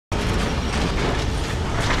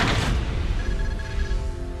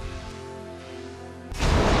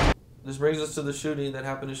this brings us to the shooting that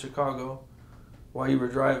happened in Chicago while you were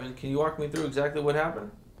driving. Can you walk me through exactly what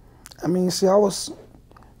happened? I mean, see, I was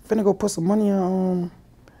finna go put some money in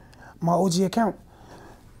my OG account.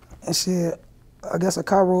 And shit, I guess a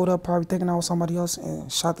car rolled up, probably thinking I was somebody else,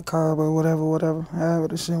 and shot the car, but whatever, however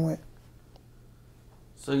the shit went.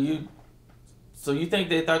 So you think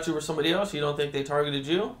they thought you were somebody else? You don't think they targeted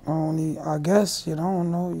you? I guess, I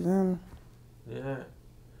don't know, you feel me? Yeah.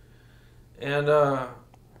 And,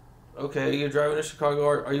 okay, you're driving to Chicago.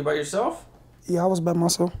 Are you by yourself? Yeah, I was by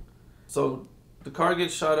myself. So the car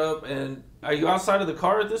gets shot up, and are you outside of the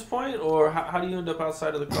car at this point, or how do you end up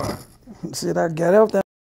outside of the car? Shit, I got out there.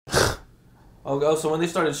 Oh, so when they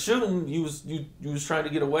started shooting, you was trying to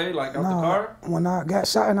get away, like out the car? When I got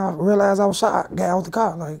shot and I realized I was shot, I got out the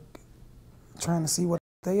car, like trying to see what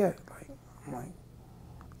they at. I'm like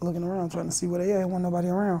looking around, trying to see where they at. Wasn't nobody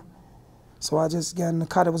around. So I just got in the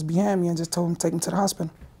car that was behind me and just told them to take me to the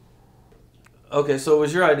hospital. Okay, so it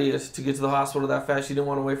was your idea to get to the hospital that fast. You didn't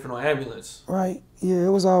want to wait for no ambulance. Right. Yeah, it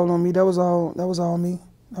was all on me. That was all me.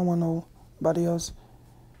 That wasn't nobody else.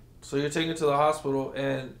 So you're taken to the hospital,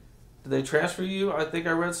 and did they transfer you? I think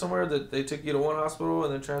I read somewhere that they took you to one hospital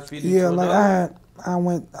and then transferred you to another. Yeah,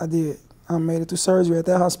 like I did. I made it through surgery at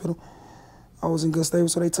that hospital. I was in good state,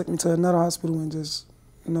 so they took me to another hospital and just,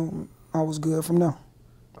 I was good from there.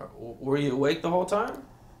 Were you awake the whole time?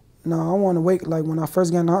 No, I wasn't awake. Like when I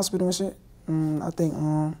first got in the hospital and shit, I think,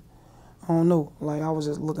 I don't know. Like I was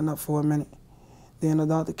just looking up for a minute. Then the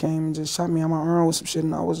doctor came and just shot me on my arm with some shit,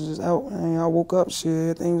 and I was just out. And I woke up, shit,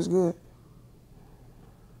 everything was good.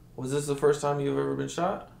 Was this the first time you've ever been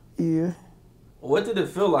shot? Yeah. What did it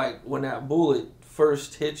feel like when that bullet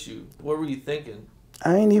first hit you? What were you thinking?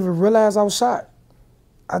 I ain't even realize I was shot.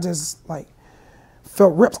 I just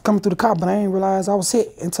felt rips coming through the car, but I ain't realize I was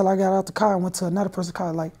hit until I got out the car and went to another person's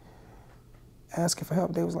car, asking for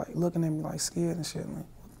help. They was looking at me scared and shit. What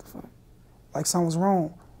the fuck? Like something was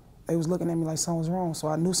wrong. They was looking at me like something was wrong, so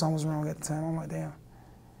I knew something was wrong at the time. I'm like, damn.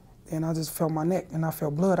 And I just felt my neck, and I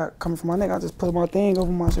felt blood coming from my neck. I just put my thing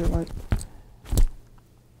over my shit, and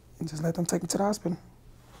just let them take me to the hospital.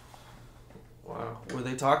 Wow. Were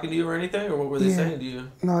they talking to you or anything, or what were they saying to you?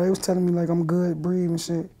 No, they was telling me I'm good, breathe and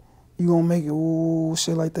shit. You gonna make it, ooh,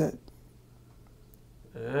 shit like that.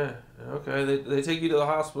 Yeah. Okay. They take you to the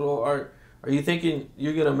hospital. Are you thinking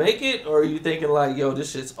you're gonna make it, or are you thinking yo,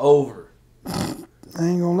 this shit's over? I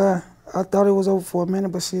ain't gonna lie. I thought it was over for a minute,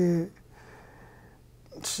 but shit,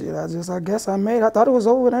 I guess I made it. I thought it was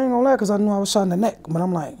over, I ain't gonna lie, because I knew I was shot in the neck. But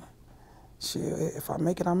I'm like, shit, if I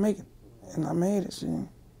make it, I make it. And I made it, shit.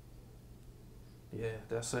 Yeah,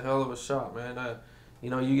 that's a hell of a shot, man.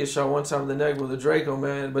 You get shot one time in the neck with a Draco,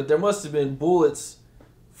 man, but there must have been bullets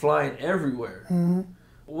flying everywhere. Mm-hmm.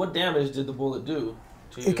 What damage did the bullet do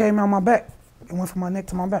to you? It came out my back. It went from my neck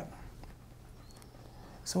to my back.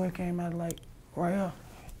 So it came out right here,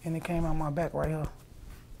 and it came out my back right here.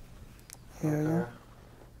 Yeah, yeah.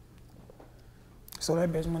 So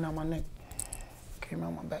that bitch went out my neck, came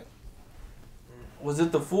out my back. Was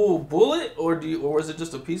it the full bullet, or was it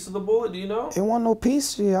just a piece of the bullet? Do you know? It wasn't no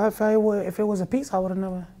piece. Yeah, if it was a piece, it would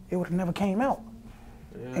have never came out.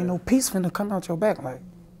 Yeah. Ain't no piece finna come out your back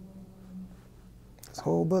this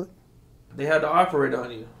whole bullet. They had to operate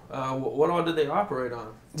on you. What all did they operate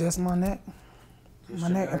on? Just my neck. My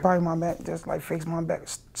neck and probably my back, just fix my back.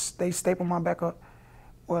 They stapled my back up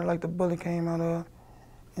where the bullet came out of,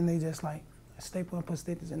 and they just staple and put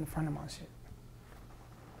stitches in the front of my shit.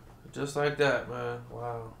 Just like that, man.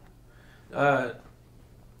 Wow.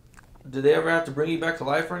 Did they ever have to bring you back to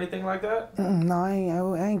life or anything like that? No, I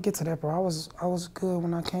ain't get to that, bro. I was good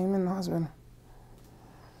when I came in the hospital.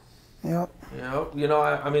 Yep. Yep.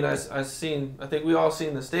 I think we all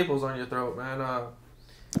seen the staples on your throat, man.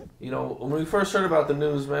 When we first heard about the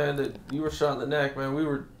news, man, that you were shot in the neck, man, we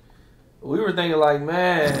were thinking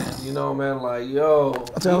man, yo.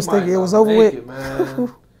 I was thinking it was over with, it,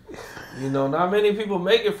 man. Not many people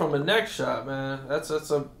make it from a neck shot, man. That's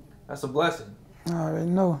a blessing. I already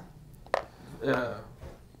know. Yeah.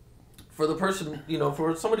 For the person,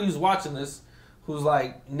 for somebody who's watching this, who's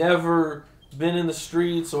never been in the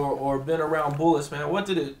streets or been around bullets, man, what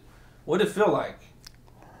did it feel like?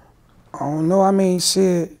 I don't know. I mean,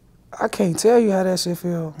 shit, I can't tell you how that shit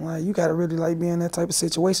feel. You gotta really be in that type of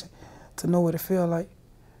situation to know what it feel like.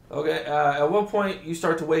 Okay. At what point you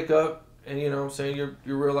start to wake up and you're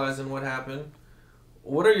realizing what happened?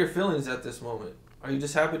 What are your feelings at this moment? Are you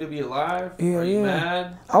just happy to be alive? Yeah, Are you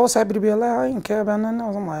mad? I was happy to be alive. I didn't care about nothing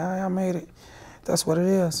else. I'm I made it. That's what it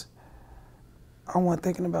is. I wasn't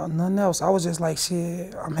thinking about nothing else. I was just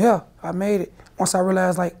shit, I'm here. I made it. Once I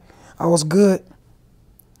realized I was good.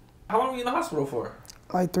 How long were you in the hospital for?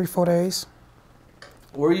 Like 3-4 days.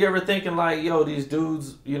 Were you ever thinking like, yo, these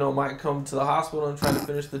dudes, you know, might come to the hospital and try to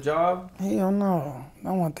finish the job? Hell no.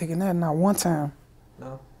 I wasn't thinking that not one time.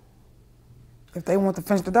 No. If they want to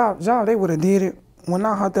finish the job, they would have did it when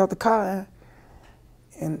I hopped out the car.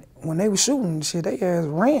 And when they was shooting shit, they ass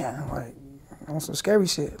ran, like, on some scary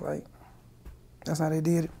shit. Like, that's how they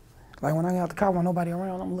did it. Like, when I got out the car, when nobody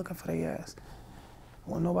around, I'm looking for their ass.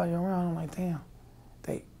 When nobody around, I'm like, damn.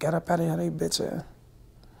 They got up out of here, they bitch ass.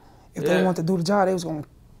 If they want to do the job, they was going to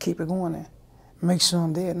keep it going and make sure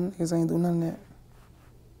I'm dead. Niggas ain't do none of that.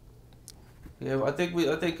 Yeah, I think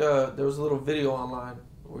there was a little video online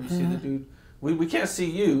where you see the dude. We can't see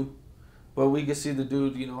you, but we can see the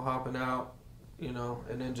dude, you know, hopping out, you know,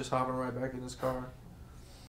 and then just hopping right back in his car.